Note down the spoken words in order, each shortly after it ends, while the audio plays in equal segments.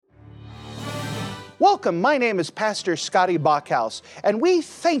Welcome, my name is Pastor Scotty Bachhaus, and we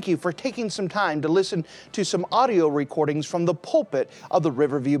thank you for taking some time to listen to some audio recordings from the pulpit of the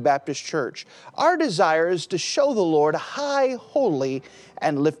Riverview Baptist Church. Our desire is to show the Lord high, holy,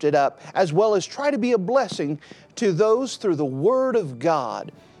 and lifted up, as well as try to be a blessing to those through the Word of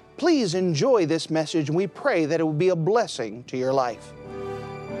God. Please enjoy this message, and we pray that it will be a blessing to your life.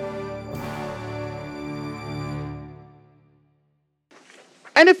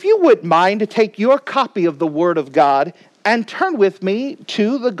 And if you wouldn't mind to take your copy of the Word of God and turn with me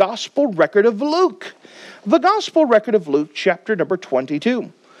to the Gospel record of Luke. The Gospel record of Luke, chapter number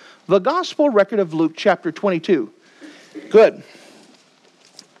 22. The Gospel record of Luke, chapter 22. Good.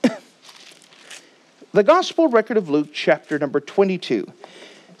 The Gospel record of Luke, chapter number 22.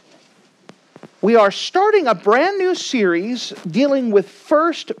 We are starting a brand new series dealing with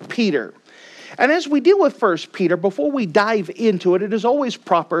 1 Peter. And as we deal with 1 Peter, before we dive into it, it is always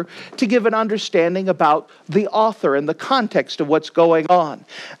proper to give an understanding about the author and the context of what's going on.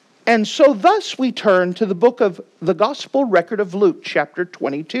 And so thus we turn to the book of the Gospel record of Luke, chapter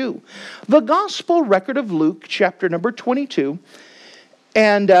 22. The Gospel record of Luke, chapter number 22.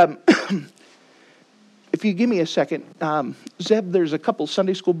 And if you give me a second, Zeb, there's a couple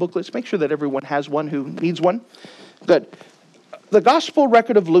Sunday school booklets. Make sure that everyone has one who needs one. Good. The Gospel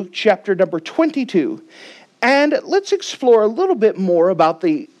record of Luke, chapter number 22. And let's explore a little bit more about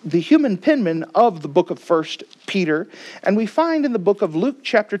the human penman of the book of 1 Peter. And we find in the book of Luke,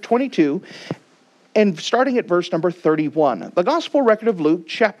 chapter 22, and starting at verse number 31. The Gospel record of Luke,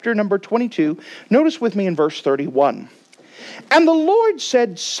 chapter number 22. Notice with me in verse 31. And the Lord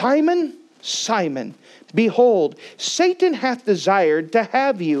said, Simon, Simon, behold, Satan hath desired to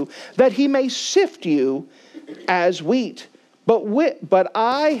have you, that he may sift you as wheat. But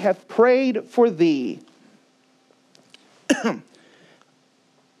I have prayed for thee,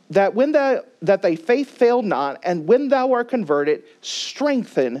 that thy faith fail not, and when thou art converted,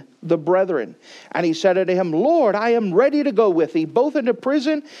 strengthen the brethren. And he said unto him, Lord, I am ready to go with thee, both into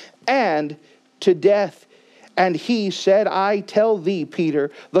prison and to death. And he said, I tell thee,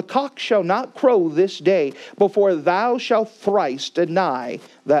 Peter, the cock shall not crow this day before thou shalt thrice deny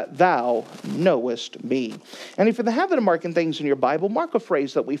that thou knowest me. And if you have the marking things in your Bible, mark a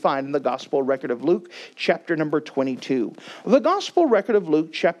phrase that we find in the Gospel record of Luke, chapter number 22. The Gospel record of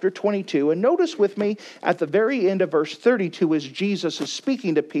Luke, chapter 22, and notice with me at the very end of verse 32 as Jesus is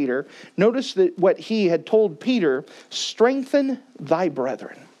speaking to Peter, notice that what he had told Peter, strengthen thy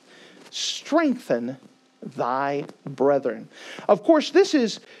brethren. Strengthen thy brethren. Of course, this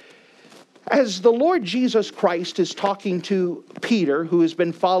is as the Lord Jesus Christ is talking to Peter, who has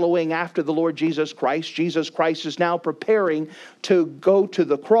been following after the Lord Jesus Christ. Jesus Christ is now preparing to go to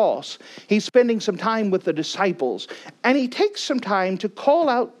the cross. He's spending some time with the disciples, and he takes some time to call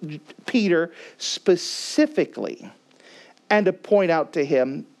out Peter specifically and to point out to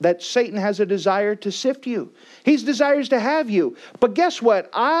him that Satan has a desire to sift you. He desires to have you. But guess what?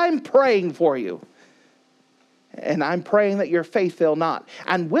 I'm praying for you. And I'm praying that your faith fail not.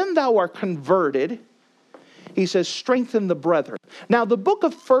 And when thou art converted, he says, strengthen the brethren. Now, the book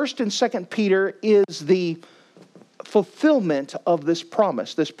of 1st and 2nd Peter is the fulfillment of this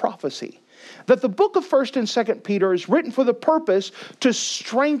promise, this prophecy. That the book of 1st and 2nd Peter is written for the purpose to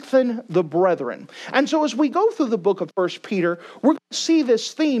strengthen the brethren. And so as we go through the book of 1st Peter, we're going to see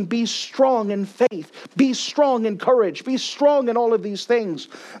this theme, be strong in faith, be strong in courage, be strong in all of these things.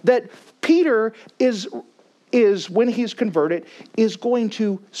 That Peter is when he's converted, is going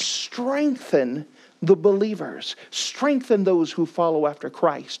to strengthen the believers, strengthen those who follow after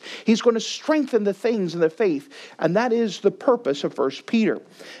Christ. He's going to strengthen the things in the faith, and that is the purpose of 1 Peter.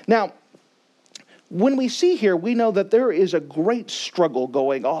 Now, when we see here, we know that there is a great struggle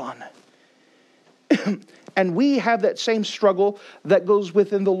going on. And we have that same struggle that goes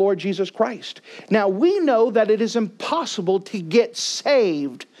within the Lord Jesus Christ. Now, we know that it is impossible to get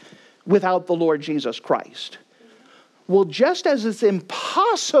saved without the Lord Jesus Christ. Well, just as it's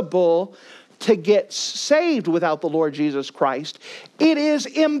impossible to get saved without the Lord Jesus Christ, it is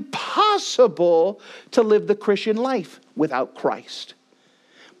impossible to live the Christian life without Christ.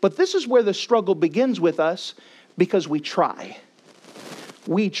 But this is where the struggle begins with us, because we try.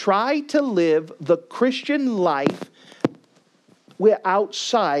 We try to live the Christian life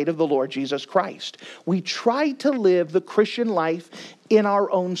outside of the Lord Jesus Christ. We try to live the Christian life in our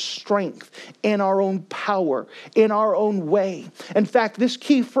own strength, in our own power, in our own way. In fact, this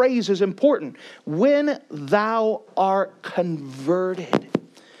key phrase is important. When thou art converted.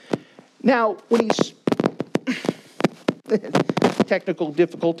 Now, when he's technical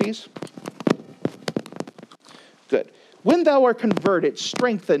difficulties. Good. When thou art converted,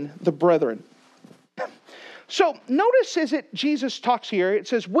 strengthen the brethren. So notice as Jesus talks here, it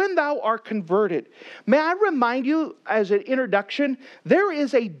says, when thou art converted. May I remind you as an introduction, there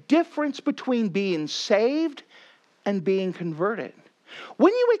is a difference between being saved and being converted.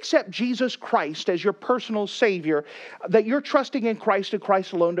 When you accept Jesus Christ as your personal Savior, that you're trusting in Christ and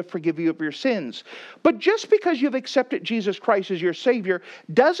Christ alone to forgive you of your sins. But just because you've accepted Jesus Christ as your Savior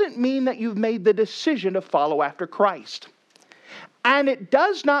doesn't mean that you've made the decision to follow after Christ. And it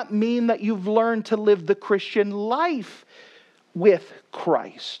does not mean that you've learned to live the Christian life with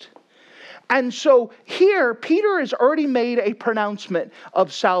Christ. And so here, Peter has already made a pronouncement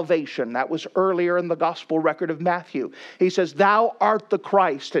of salvation. That was earlier in the gospel record of Matthew. He says, thou art the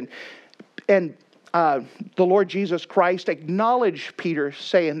Christ. And the Lord Jesus Christ acknowledged Peter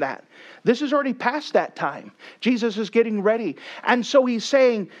saying that. This is already past that time. Jesus is getting ready. And so he's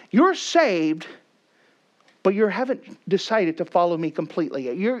saying, you're saved, but you haven't decided to follow me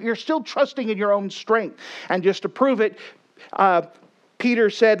completely. You're still trusting in your own strength. And just to prove it,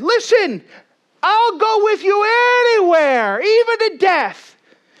 Peter said, listen, I'll go with you anywhere, even to death.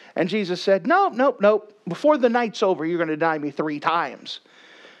 And Jesus said, no. Before the night's over, you're going to deny me 3 times.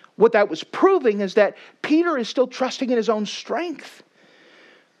 What that was proving is that Peter is still trusting in his own strength.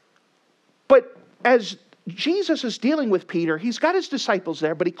 But as Jesus is dealing with Peter, he's got his disciples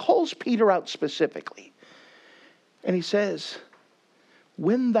there, but he calls Peter out specifically. And he says,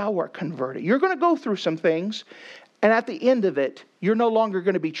 when thou art converted, you're going to go through some things. And at the end of it, you're no longer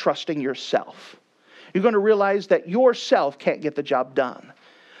going to be trusting yourself. You're going to realize that yourself can't get the job done.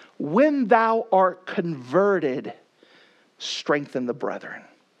 When thou art converted, strengthen the brethren.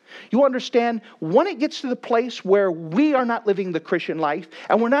 You understand, when it gets to the place where we are not living the Christian life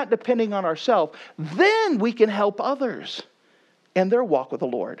and we're not depending on ourselves, then we can help others in their walk with the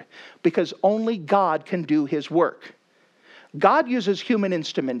Lord. Because only God can do His work. God uses human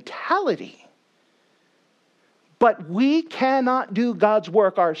instrumentality. But we cannot do God's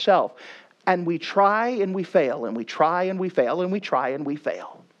work ourselves. And we try and we fail, and we try and we fail, and we try and we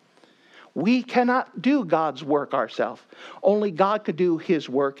fail. We cannot do God's work ourselves. Only God could do His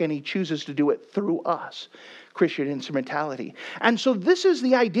work, and He chooses to do it through us. Christian instrumentality. And so this is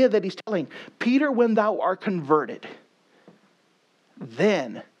the idea that he's telling. Peter, when thou art converted,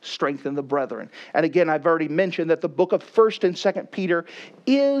 then strengthen the brethren. And again, I've already mentioned that the book of 1st and 2nd Peter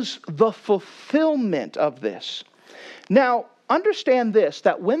is the fulfillment of this. Now, understand this,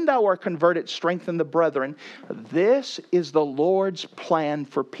 that when thou art converted, strengthen the brethren. This is the Lord's plan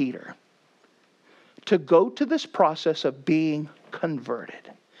for Peter. To go to this process of being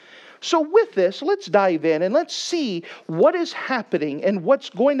converted. So with this, let's dive in and let's see what is happening and what's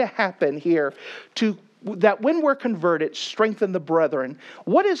going to happen here to that when we're converted, strengthen the brethren.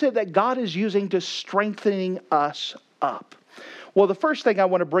 What is it that God is using to strengthening us up? Well, the first thing I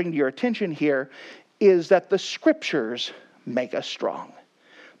want to bring to your attention here is that the Scriptures make us strong.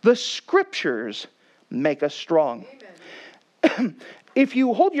 The Scriptures make us strong. If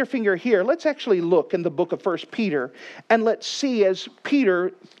you hold your finger here, let's actually look in the book of 1 Peter, and let's see as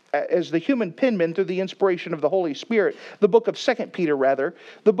Peter, as the human penman through the inspiration of the Holy Spirit, the book of 2 Peter rather,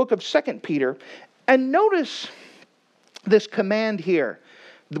 the book of 2 Peter, and notice this command here.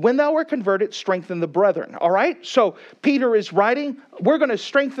 When thou art converted, strengthen the brethren. All right? So Peter is writing, we're going to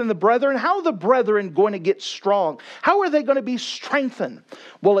strengthen the brethren. How are the brethren going to get strong? How are they going to be strengthened?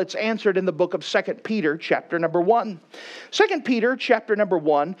 Well, it's answered in the book of 2 Peter, chapter number 1. 2 Peter, chapter number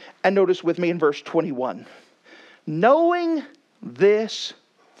 1, and notice with me in verse 21. Knowing this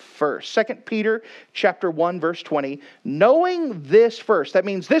first. 2 Peter, chapter 1, verse 20. Knowing this first. That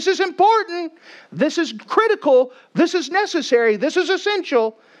means this is important. This is critical. This is necessary. This is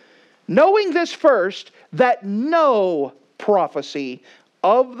essential. Knowing this first, that no prophecy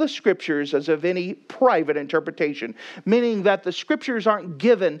of the Scriptures is of any private interpretation. Meaning that the Scriptures aren't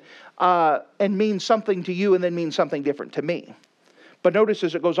given and mean something to you and then mean something different to me. But notice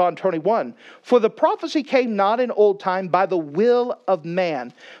as it goes on, 21. For the prophecy came not in old time by the will of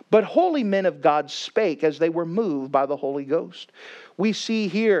man, but holy men of God spake as they were moved by the Holy Ghost. We see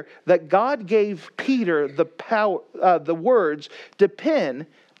here that God gave Peter the power, the words to pen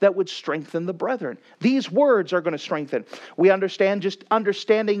that would strengthen the brethren. These words are going to strengthen. We understand, just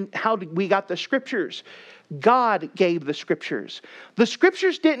understanding how we got the Scriptures. God gave the Scriptures. The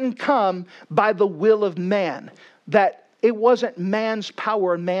Scriptures didn't come by the will of man. That it wasn't man's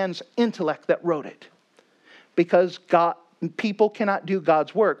power and man's intellect that wrote it. Because people cannot do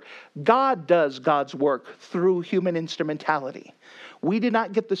God's work. God does God's work through human instrumentality. We did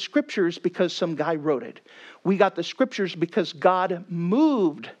not get the Scriptures because some guy wrote it. We got the Scriptures because God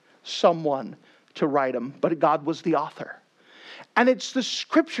moved someone to write them, but God was the author. And it's the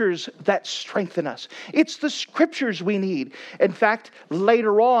scriptures that strengthen us. It's the scriptures we need. In fact,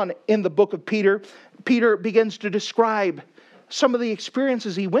 later on in the book of Peter, Peter begins to describe some of the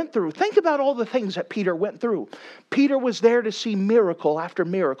experiences he went through. Think about all the things that Peter went through. Peter was there to see miracle after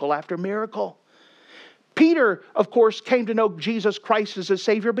miracle after miracle. Peter, of course, came to know Jesus Christ as a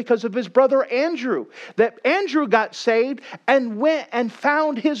Savior because of his brother Andrew. That Andrew got saved and went and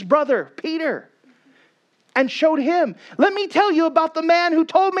found his brother Peter and showed him, let me tell you about the man who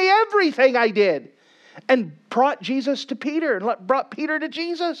told me everything I did. And brought Jesus to Peter and brought Peter to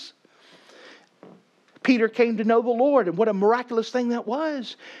Jesus. Peter came to know the Lord, and what a miraculous thing that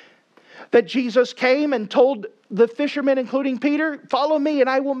was. That Jesus came and told the fishermen, including Peter, follow me and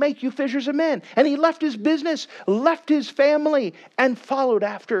I will make you fishers of men. And he left his business, left his family, and followed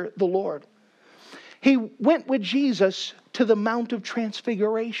after the Lord. He went with Jesus to the Mount of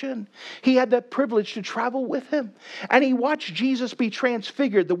Transfiguration. He had that privilege to travel with him. And he watched Jesus be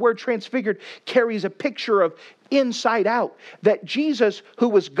transfigured. The word transfigured carries a picture of inside out. That Jesus, who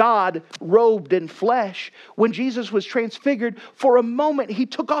was God, robed in flesh, when Jesus was transfigured, for a moment he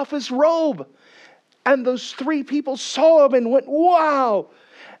took off his robe. And those three people saw him and went, wow,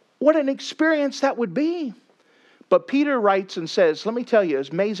 what an experience that would be. But Peter writes and says, let me tell you, as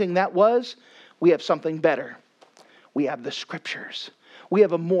amazing that was, we have something better. We have the scriptures. We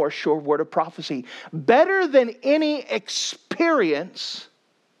have a more sure word of prophecy. Better than any experience,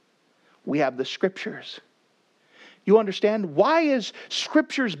 we have the scriptures. You understand? Why is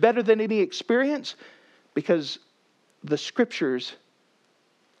scriptures better than any experience? Because the scriptures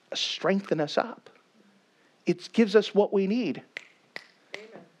strengthen us up. It gives us what we need.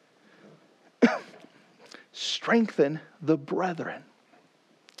 Strengthen the brethren.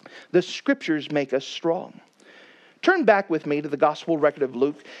 The scriptures make us strong. Turn back with me to the gospel record of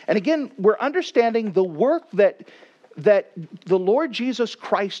Luke. And again, we're understanding the work that the Lord Jesus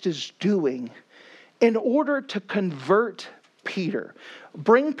Christ is doing in order to convert Peter.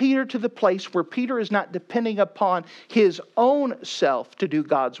 Bring Peter to the place where Peter is not depending upon his own self to do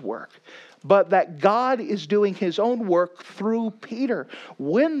God's work, but that God is doing his own work through Peter.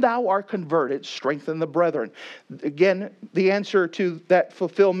 When thou art converted, strengthen the brethren. Again, the answer to that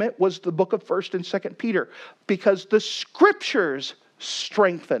fulfillment was the book of 1st and 2nd Peter, because the scriptures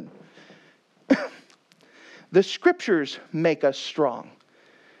strengthen. The scriptures make us strong.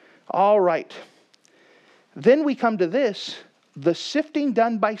 All right. Then we come to this. The sifting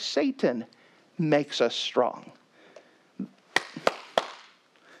done by Satan makes us strong.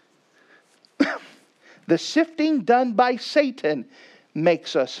 The sifting done by Satan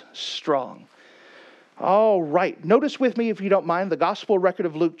makes us strong. All right. Notice with me, if you don't mind, the Gospel record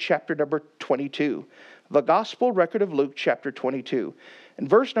of Luke chapter number 22. The Gospel record of Luke chapter 22. And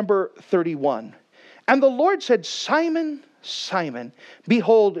verse number 31. And the Lord said, Simon, Simon,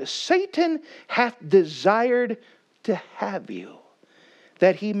 behold, Satan hath desired to have you,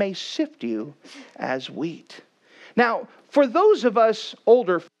 that he may sift you as wheat. Now, for those of us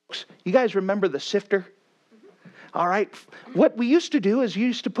older folks, you guys remember the sifter? All right. What we used to do is you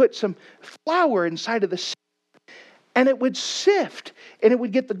used to put some flour inside of the sifter, and it would sift, and it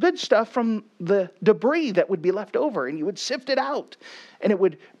would get the good stuff from the debris that would be left over, and you would sift it out, and it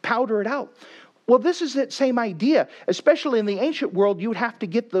would powder it out. Well, this is that same idea. Especially in the ancient world, you would have to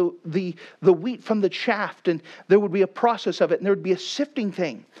get the wheat from the chaff, and there would be a process of it, and there would be a sifting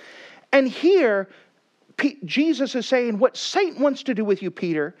thing. And here, Jesus is saying what Satan wants to do with you,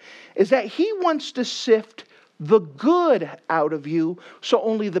 Peter, is that he wants to sift the good out of you so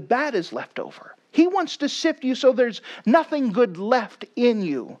only the bad is left over. He wants to sift you so there's nothing good left in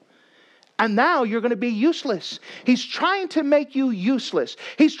you. And now you're going to be useless. He's trying to make you useless.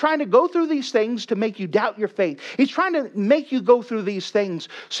 He's trying to go through these things to make you doubt your faith. He's trying to make you go through these things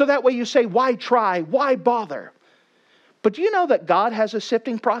so that way you say, why try? Why bother? But do you know that God has a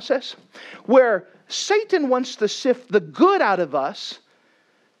sifting process where Satan wants to sift the good out of us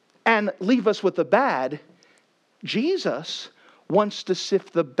and leave us with the bad? Jesus wants to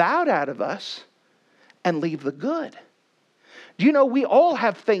sift the bad out of us and leave the good. Do you know we all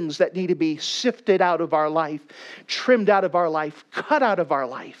have things that need to be sifted out of our life, trimmed out of our life, cut out of our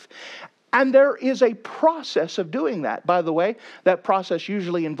life? And there is a process of doing that. By the way, that process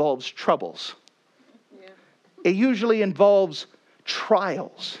usually involves troubles. Yeah. It usually involves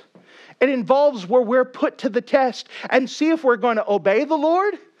trials. It involves where we're put to the test and see if we're going to obey the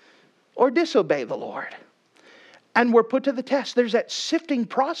Lord or disobey the Lord. And we're put to the test. There's that sifting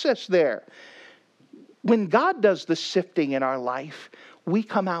process there. When God does the sifting in our life, we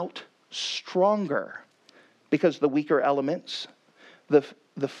come out stronger because the weaker elements, the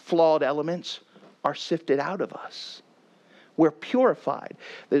flawed elements are sifted out of us. we're purified.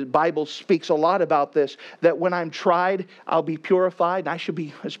 The Bible speaks a lot about this, that when I'm tried, I'll be purified, and I should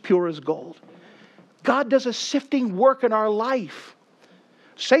be as pure as gold. God does a sifting work in our life.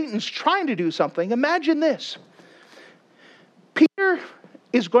 Satan's trying to do something. Imagine this. Peter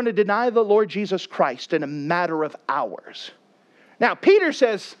is going to deny the Lord Jesus Christ in a matter of hours. Now, Peter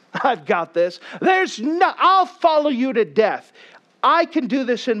says, I've got this. I'll follow you to death. I can do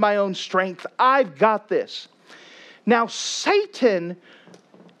this in my own strength. I've got this. Now, Satan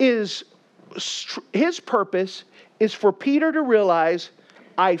his purpose is for Peter to realize,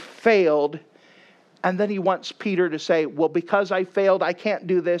 I failed. And then he wants Peter to say, well, because I failed, I can't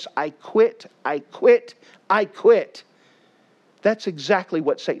do this. I quit. That's exactly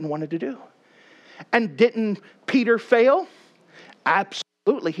what Satan wanted to do. And didn't Peter fail?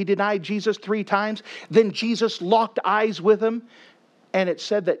 Absolutely. He denied Jesus 3 times. Then Jesus locked eyes with him. And it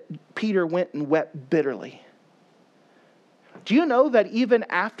said that Peter went and wept bitterly. Do you know that even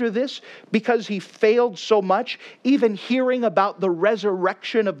after this, because he failed so much, even hearing about the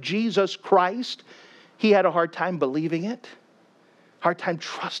resurrection of Jesus Christ, he had a hard time believing it, hard time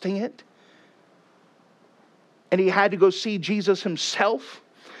trusting it. And he had to go see Jesus himself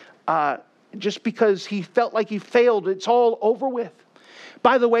just because he felt like he failed. It's all over with.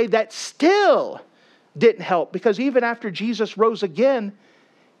 By the way, that still didn't help, because even after Jesus rose again,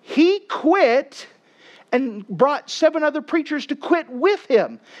 he quit and brought 7 other preachers to quit with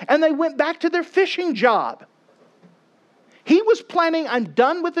him. And they went back to their fishing job. He was planning, I'm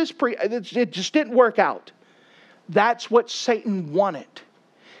done with this. It just didn't work out. That's what Satan wanted.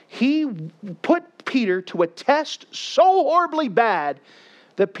 He put Peter to a test so horribly bad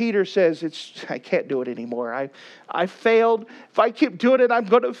that Peter says, I can't do it anymore. I failed. If I keep doing it, I'm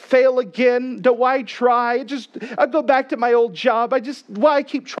going to fail again. Do I try? I'll go back to my old job. Why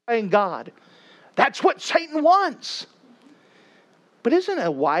keep trying God? That's what Satan wants. But isn't a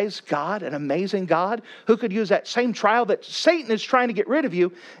wise God, an amazing God, who could use that same trial that Satan is trying to get rid of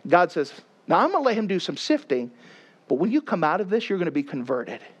you? God says, now I'm going to let him do some sifting, but when you come out of this, you're going to be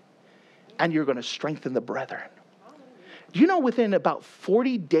converted. And you're going to strengthen the brethren. Do you know within about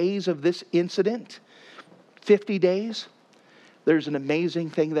 40 days of this incident, 50 days, there's an amazing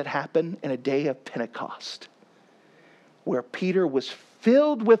thing that happened in a day of Pentecost, where Peter was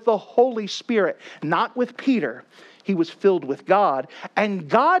filled with the Holy Spirit, not with Peter. He was filled with God. And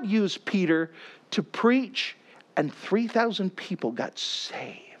God used Peter to preach, and 3,000 people got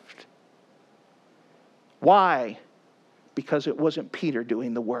saved. Why? Because it wasn't Peter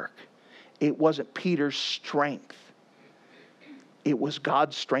doing the work. It wasn't Peter's strength. It was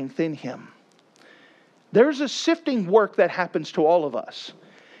God's strength in him. There's a sifting work that happens to all of us.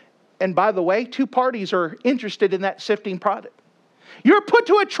 And by the way, 2 parties are interested in that sifting product. You're put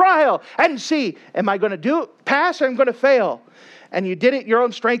to a trial and see, am I going to pass or am I going to fail? And you did it your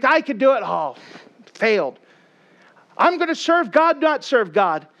own strength. I could do it. Oh, failed. I'm going to serve God, not serve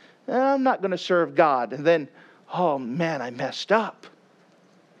God. I'm not going to serve God. And then, oh man, I messed up.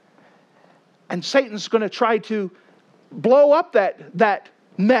 And Satan's going to try to blow up that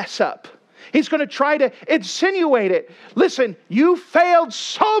mess up. He's going to try to insinuate it. Listen, you failed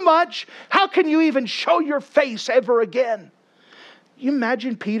so much. How can you even show your face ever again? You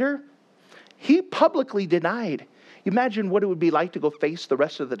imagine Peter? He publicly denied. You imagine what it would be like to go face the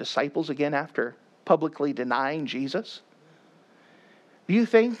rest of the disciples again after publicly denying Jesus? Do you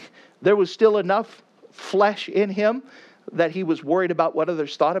think there was still enough flesh in him that he was worried about what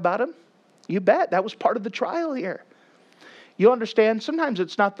others thought about him? You bet. That was part of the trial here. You understand, sometimes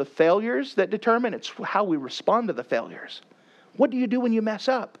it's not the failures that determine, it's how we respond to the failures. What do you do when you mess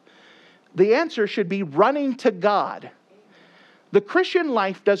up? The answer should be running to God. The Christian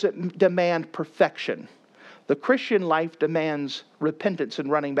life doesn't demand perfection. The Christian life demands repentance and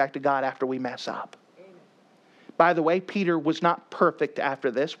running back to God after we mess up. Amen. By the way, Peter was not perfect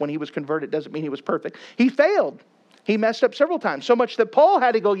after this. When he was converted, doesn't mean he was perfect. He failed. He messed up several times, so much that Paul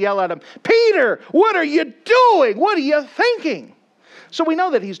had to go yell at him, Peter, what are you doing? What are you thinking? So we know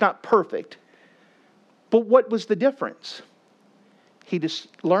that he's not perfect. But what was the difference? He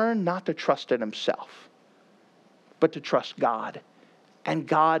just learned not to trust in himself, but to trust God. And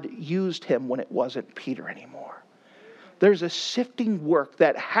God used him when it wasn't Peter anymore. There's a sifting work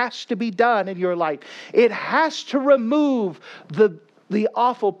that has to be done in your life. It has to remove the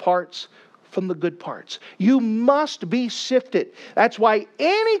awful parts from the good parts. You must be sifted. That's why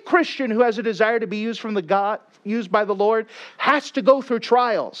any Christian who has a desire to be used by the Lord has to go through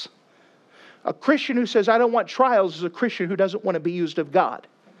trials. A Christian who says, I don't want trials, is a Christian who doesn't want to be used of God.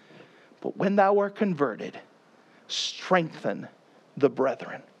 But when thou art converted, strengthen the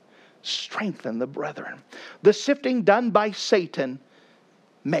brethren. strengthen the brethren. The sifting done by Satan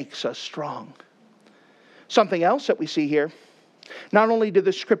makes us strong. Something else that we see here. Not only do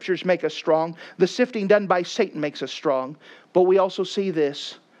the scriptures make us strong, the sifting done by Satan makes us strong, but we also see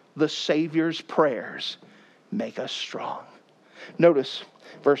this. The Savior's prayers make us strong. Notice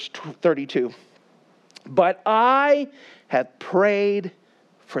verse 32. But I have prayed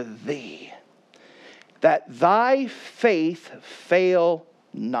for thee, that thy faith fail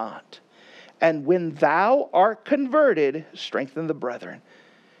not. And when thou art converted, strengthen the brethren.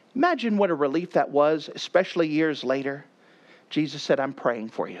 Imagine what a relief that was, especially years later. Jesus said, I'm praying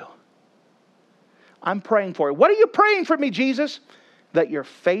for you. I'm praying for you. What are you praying for me, Jesus? That your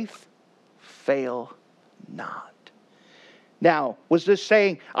faith fail not. Now, was this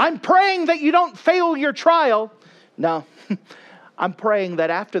saying, I'm praying that you don't fail your trial? No. I'm praying that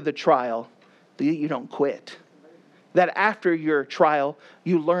after the trial, that you don't quit. That after your trial,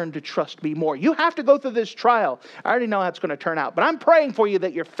 you learn to trust me more. You have to go through this trial. I already know how it's going to turn out. But I'm praying for you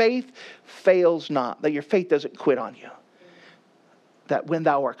that your faith fails not. That your faith doesn't quit on you. That when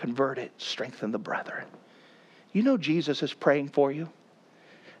thou art converted, strengthen the brethren. You know Jesus is praying for you.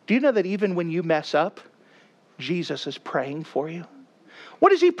 Do you know that even when you mess up, Jesus is praying for you?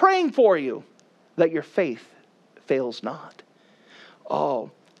 What is He praying for you? That your faith fails not. Oh,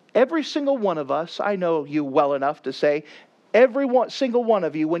 every single one of us, I know you well enough to say, single one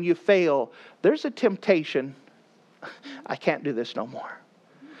of you, when you fail, there's a temptation. I can't do this no more.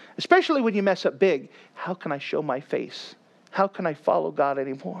 Especially when you mess up big. How can I show my face? How can I follow God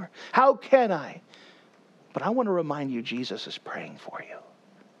anymore? How can I? But I want to remind you, Jesus is praying for you.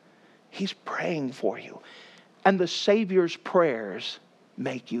 He's praying for you. And the Savior's prayers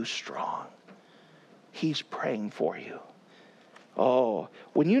make you strong. He's praying for you. Oh,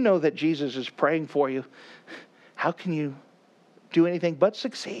 when you know that Jesus is praying for you, how can you do anything but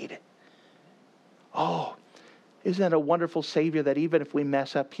succeed? Oh, isn't that a wonderful Savior that even if we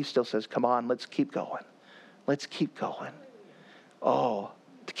mess up, He still says, come on, let's keep going. Let's keep going. Oh,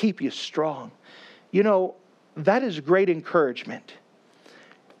 to keep you strong. You know, that is great encouragement.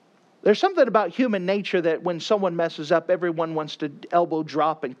 There's something about human nature that when someone messes up, everyone wants to elbow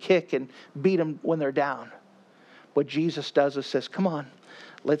drop and kick and beat them when they're down. What Jesus does is says, come on,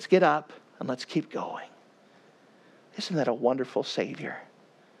 let's get up and let's keep going. Isn't that a wonderful Savior?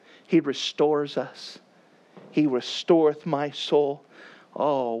 He restores us. He restoreth my soul.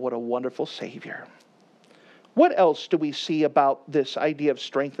 Oh, what a wonderful Savior. What else do we see about this idea of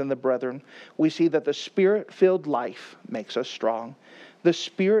strength in the brethren? We see that the Spirit-filled life makes us strong. The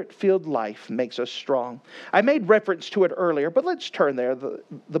Spirit-filled life makes us strong. I made reference to it earlier, but let's turn there.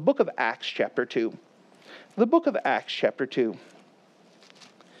 The book of Acts chapter 2. The book of Acts chapter 2.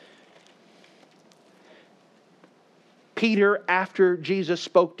 Peter, after Jesus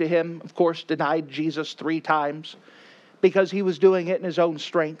spoke to him, of course, denied Jesus 3 times because he was doing it in his own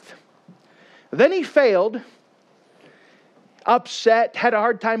strength. Then he failed, upset, had a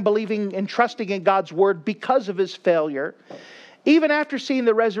hard time believing and trusting in God's word because of his failure. Even after seeing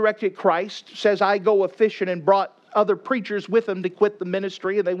the resurrected Christ, says, I go a-fishing, and brought other preachers with him to quit the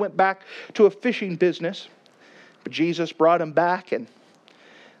ministry, and they went back to a fishing business. But Jesus brought him back, and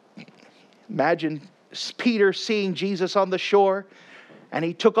imagine Peter seeing Jesus on the shore, and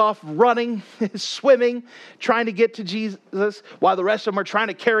he took off running, swimming, trying to get to Jesus, while the rest of them are trying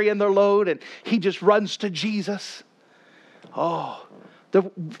to carry in their load, and he just runs to Jesus. Oh,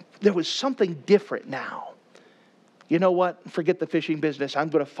 there was something different now. You know what? Forget the fishing business. I'm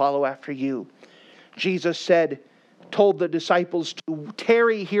going to follow after you. Jesus told the disciples to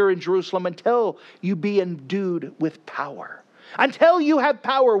tarry here in Jerusalem until you be endued with power. Until you have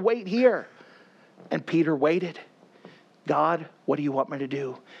power, wait here. And Peter waited. God, what do you want me to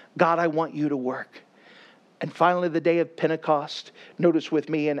do? God, I want you to work. And finally, the day of Pentecost, notice with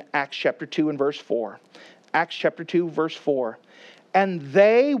me in Acts chapter 2 and verse 4. Acts chapter 2, verse 4. And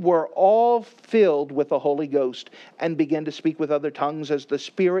they were all filled with the Holy Ghost and began to speak with other tongues as the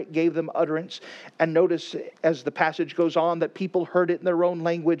Spirit gave them utterance. And notice as the passage goes on that people heard it in their own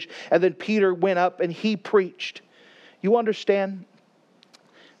language. And then Peter went up and he preached. You understand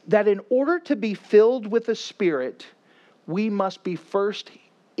that in order to be filled with the Spirit, we must be first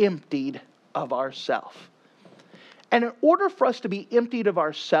emptied of ourselves. And in order for us to be emptied of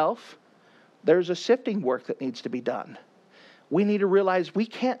ourselves, there's a sifting work that needs to be done. We need to realize we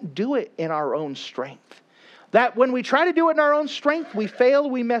can't do it in our own strength. That when we try to do it in our own strength, we fail,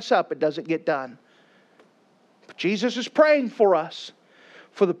 we mess up, it doesn't get done. But Jesus is praying for us,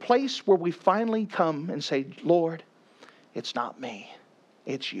 for the place where we finally come and say, Lord, it's not me,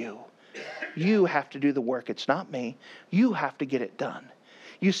 it's you. You have to do the work, it's not me. You have to get it done.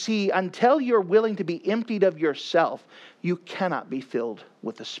 You see, until you're willing to be emptied of yourself, you cannot be filled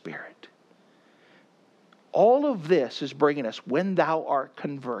with the Spirit. All of this is bringing us, when thou art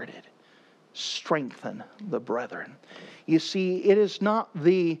converted, strengthen the brethren. You see, it is not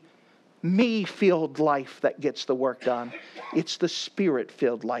the me-filled life that gets the work done. It's the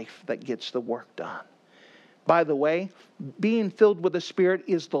Spirit-filled life that gets the work done. By the way, being filled with the Spirit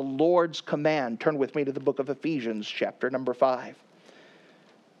is the Lord's command. Turn with me to the book of Ephesians, chapter number 5.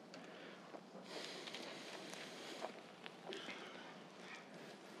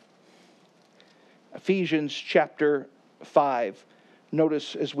 Ephesians chapter 5.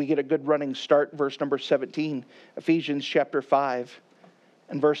 Notice as we get a good running start, verse number 17. Ephesians chapter 5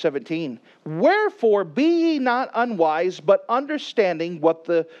 and verse 17. Wherefore be ye not unwise, but understanding what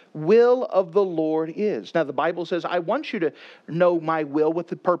the will of the Lord is. Now the Bible says, I want you to know my will with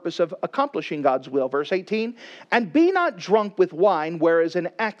the purpose of accomplishing God's will. Verse 18. And be not drunk with wine, whereas in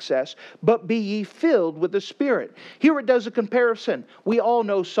excess, but be ye filled with the Spirit. Here it does a comparison. We all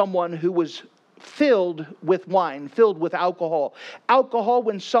know someone who was filled with wine, filled with alcohol. Alcohol,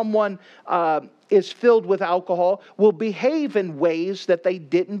 when someone is filled with alcohol, will behave in ways that they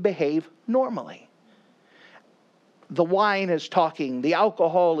didn't behave normally. The wine is talking. The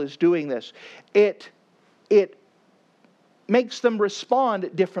alcohol is doing this. It makes them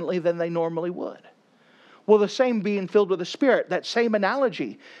respond differently than they normally would. Well, the same being filled with the Spirit, that same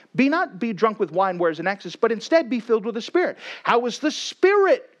analogy. Be not be drunk with wine, whereas in excess, but instead be filled with the Spirit. How is the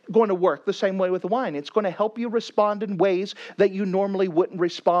Spirit going to work? The same way with the wine. It's going to help you respond in ways that you normally wouldn't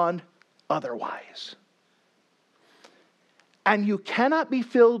respond otherwise. And you cannot be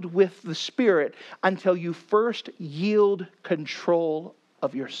filled with the Spirit until you first yield control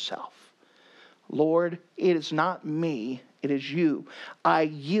of yourself. Lord, it is not me, it is you. I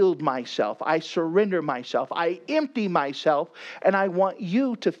yield myself, I surrender myself, I empty myself, and I want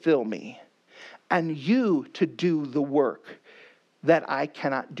you to fill me and you to do the work that I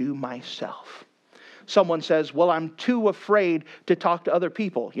cannot do myself. Someone says, well, I'm too afraid to talk to other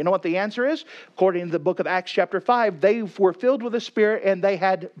people. You know what the answer is? According to the book of Acts chapter 5, they were filled with the Spirit and they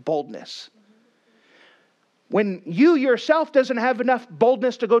had boldness. When you yourself doesn't have enough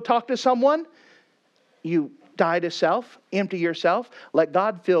boldness to go talk to someone, you die to self, empty yourself, let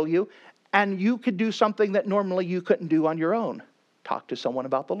God fill you, and you could do something that normally you couldn't do on your own. Talk to someone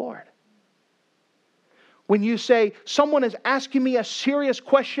about the Lord. When you say, someone is asking me a serious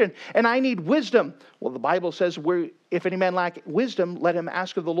question and I need wisdom. Well, the Bible says, if any man lack wisdom, let him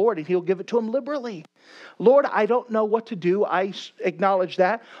ask of the Lord and he'll give it to him liberally. Lord, I don't know what to do. I acknowledge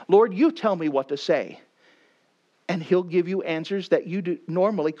that. Lord, you tell me what to say. And he'll give you answers that you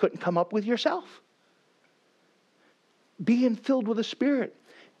normally couldn't come up with yourself. Being filled with the Spirit.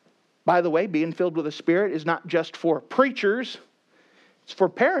 By the way, being filled with the Spirit is not just for preachers. It's for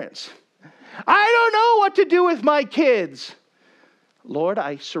parents. I don't know what to do with my kids. Lord,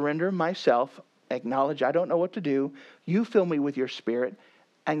 I surrender myself, acknowledge I don't know what to do. You fill me with your Spirit,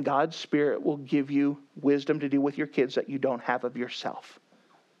 and God's Spirit will give you wisdom to do with your kids that you don't have of yourself.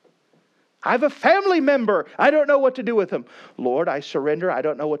 I have a family member. I don't know what to do with them. Lord, I surrender. I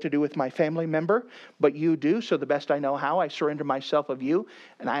don't know what to do with my family member, but you do. So the best I know how, I surrender myself of you,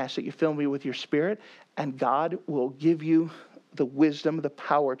 and I ask that you fill me with your Spirit, and God will give you the wisdom, the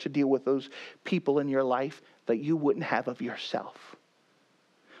power to deal with those people in your life that you wouldn't have of yourself.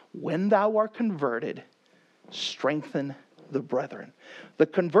 When thou art converted, strengthen the brethren. The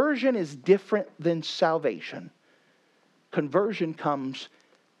conversion is different than salvation. Conversion comes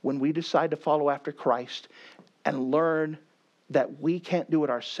when we decide to follow after Christ and learn that we can't do it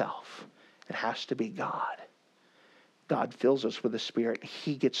ourselves. It has to be God. God fills us with the Spirit.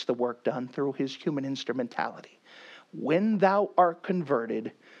 He gets the work done through His human instrumentality. When thou art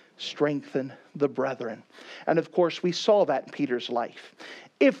converted, strengthen the brethren. And of course, we saw that in Peter's life.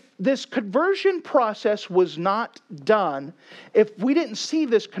 If this conversion process was not done, if we didn't see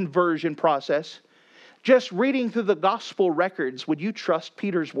this conversion process, just reading through the gospel records, would you trust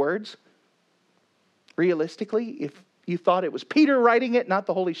Peter's words? Realistically, if you thought it was Peter writing it, not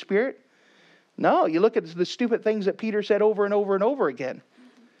the Holy Spirit? No, you look at the stupid things that Peter said over and over and over again.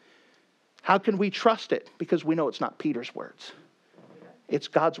 How can we trust it? Because we know it's not Peter's words. It's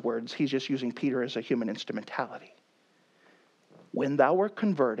God's words. He's just using Peter as a human instrumentality. When thou art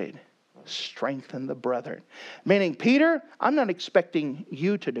converted, strengthen the brethren. Meaning, Peter, I'm not expecting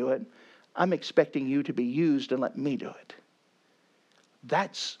you to do it. I'm expecting you to be used and let me do it.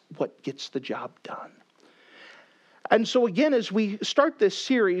 That's what gets the job done. And so again, as we start this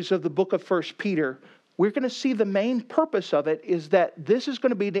series of the book of 1 Peter, we're going to see the main purpose of it is that this is going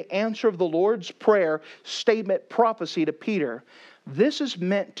to be the answer of the Lord's prayer, statement, prophecy to Peter. This is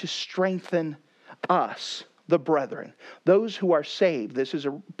meant to strengthen us, the brethren, those who are saved. This is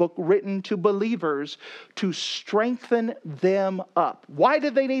a book written to believers to strengthen them up. Why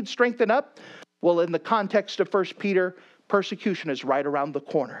did they need strengthened up? Well, in the context of 1 Peter, persecution is right around the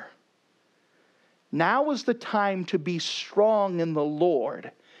corner. Now is the time to be strong in the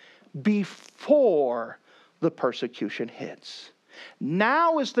Lord before the persecution hits.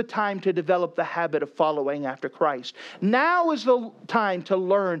 Now is the time to develop the habit of following after Christ. Now is the time to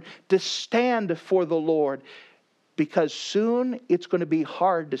learn to stand for the Lord, because soon it's going to be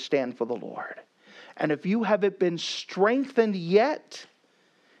hard to stand for the Lord. And if you haven't been strengthened yet,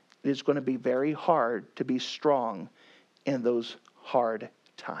 it is going to be very hard to be strong in those hard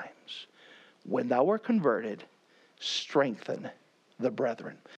times. When thou art converted, strengthen the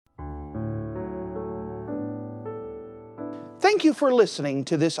brethren. Thank you for listening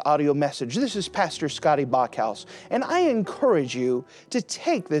to this audio message. This is Pastor Scotty Bachhaus, and I encourage you to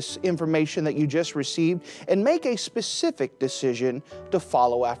take this information that you just received and make a specific decision to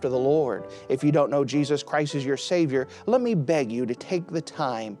follow after the Lord. If you don't know Jesus Christ as your Savior, let me beg you to take the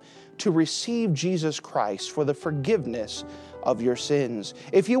time to receive Jesus Christ for the forgiveness of your sins.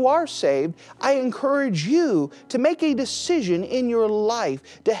 If you are saved, I encourage you to make a decision in your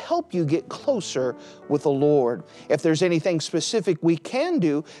life to help you get closer with the Lord. If there's anything specific we can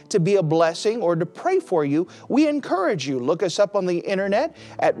do to be a blessing or to pray for you, we encourage you. Look us up on the internet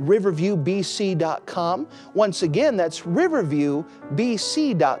at riverviewbc.com. Once again, that's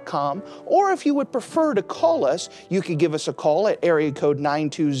riverviewbc.com. Or if you would prefer to call us, you could give us a call at area code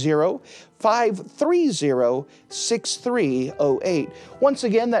 920-530-6308. Once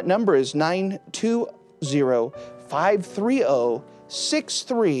again, that number is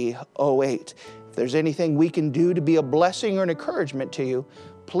 920-530-6308. If there's anything we can do to be a blessing or an encouragement to you,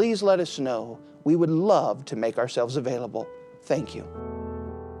 please let us know. We would love to make ourselves available. Thank you.